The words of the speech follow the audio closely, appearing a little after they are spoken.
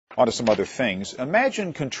On to some other things.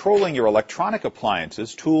 Imagine controlling your electronic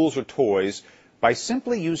appliances, tools, or toys by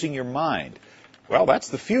simply using your mind. Well, that's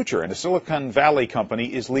the future, and a Silicon Valley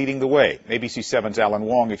company is leading the way. ABC 7's Alan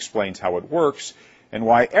Wong explains how it works and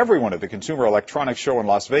why everyone at the Consumer Electronics Show in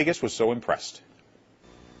Las Vegas was so impressed.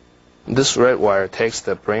 This red wire takes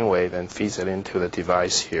the brainwave and feeds it into the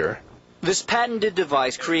device here. This patented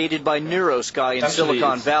device created by Neurosky in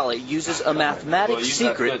Silicon Valley uses a mathematics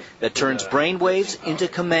secret that turns brainwaves into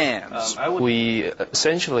commands. We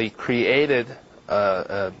essentially created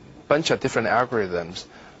a bunch of different algorithms,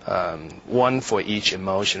 one for each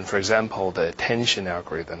emotion. For example, the attention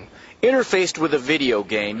algorithm. Interfaced with a video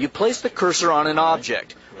game, you place the cursor on an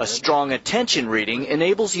object. A strong attention reading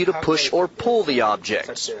enables you to push or pull the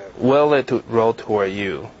objects. Will it roll toward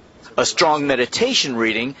you? A strong meditation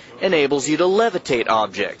reading enables you to levitate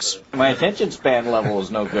objects. My attention span level is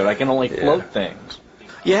no good. I can only float things.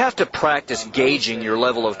 You have to practice gauging your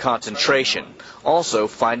level of concentration, also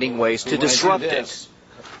finding ways to disrupt it.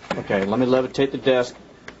 Okay, let me levitate the desk,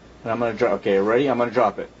 and I'm going to drop. Okay, ready? I'm going to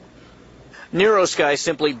drop it. Neurosky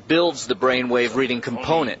simply builds the brainwave reading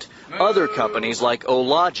component. Other companies like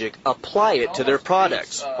Logic apply it to their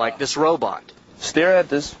products, like this robot. Stare at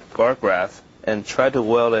this bar graph and try to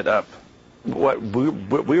weld it up. What we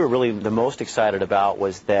were really the most excited about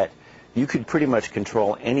was that you could pretty much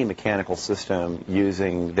control any mechanical system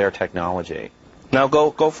using their technology. Now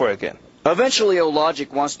go for it again. Eventually,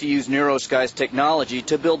 Logic wants to use Neurosky's technology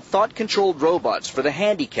to build thought-controlled robots for the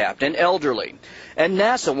handicapped and elderly. And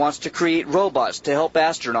NASA wants to create robots to help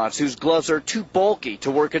astronauts whose gloves are too bulky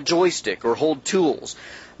to work a joystick or hold tools.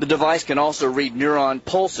 The device can also read neuron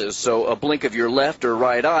pulses, so a blink of your left or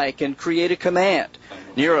right eye can create a command.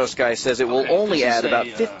 Neurosky says it will only add about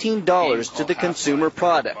 $15 to the consumer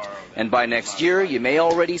product. And by next year, you may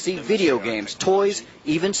already see video games, toys,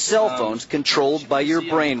 even cell phones controlled by your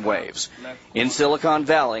brainwaves. In Silicon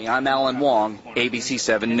Valley, I'm Alan Wong, ABC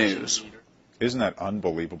 7 News. Isn't that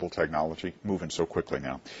unbelievable technology moving so quickly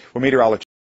now? Well, meteorologists